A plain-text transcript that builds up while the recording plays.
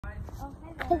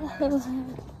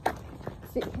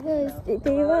Chị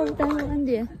có đang ăn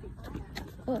gì?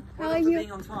 How are you?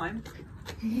 Being on time.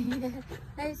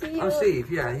 I see you. I'm Steve.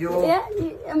 Yeah, you're. Yeah,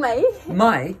 Mỹ.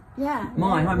 Mai. Yeah.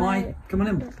 Mai. Hi, Mai. Come on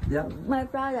in. Yeah. My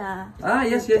brother. Ah,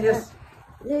 yes.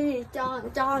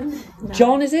 John. No.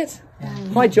 John, is it?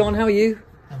 Hi, John. How are you?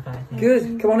 I'm fine.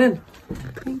 Good. Come on in.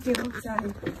 Thank you.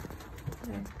 Sorry.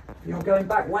 You're going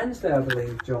back Wednesday, I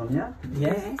believe, John. Yeah.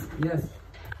 Yes. Yes.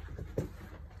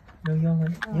 Vô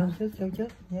mình. Vô trước.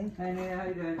 Yes. Hey, how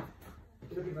you doing?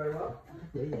 You looking very well.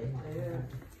 Dễ vậy.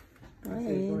 Nói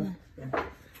gì nè.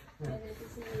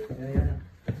 Yeah.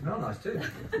 No, nice too.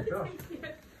 Gosh.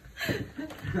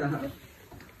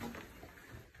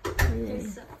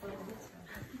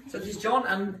 So this is John,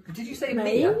 and did you say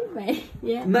Mia? Mỹ.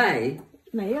 Yeah. May?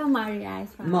 Mỹ or Maria is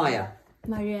fine. Maya?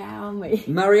 Maria or Mỹ.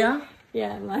 Maria?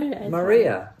 Yeah, Maria. Is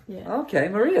Maria? fine. Yeah. Okay,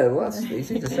 Maria. Well, that's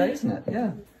easy to say, isn't it?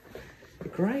 Yeah.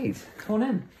 Great. Come on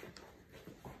in.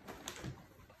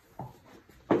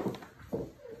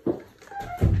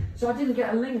 So I didn't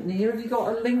get a link, Nia. Have you got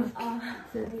a link?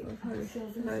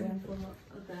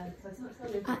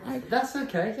 That's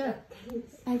okay, yeah.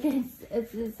 I can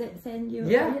send you.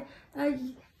 Yeah.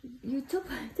 YouTube.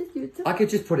 YouTube. I could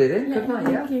just put it in, couldn't I?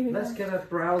 Thank Yeah. you. Let's get a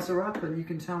browser up and you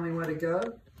can tell me where to go.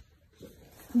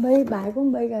 Bài của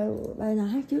bài nào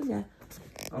hát trước vậy?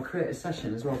 I'll create a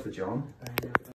session as well for John.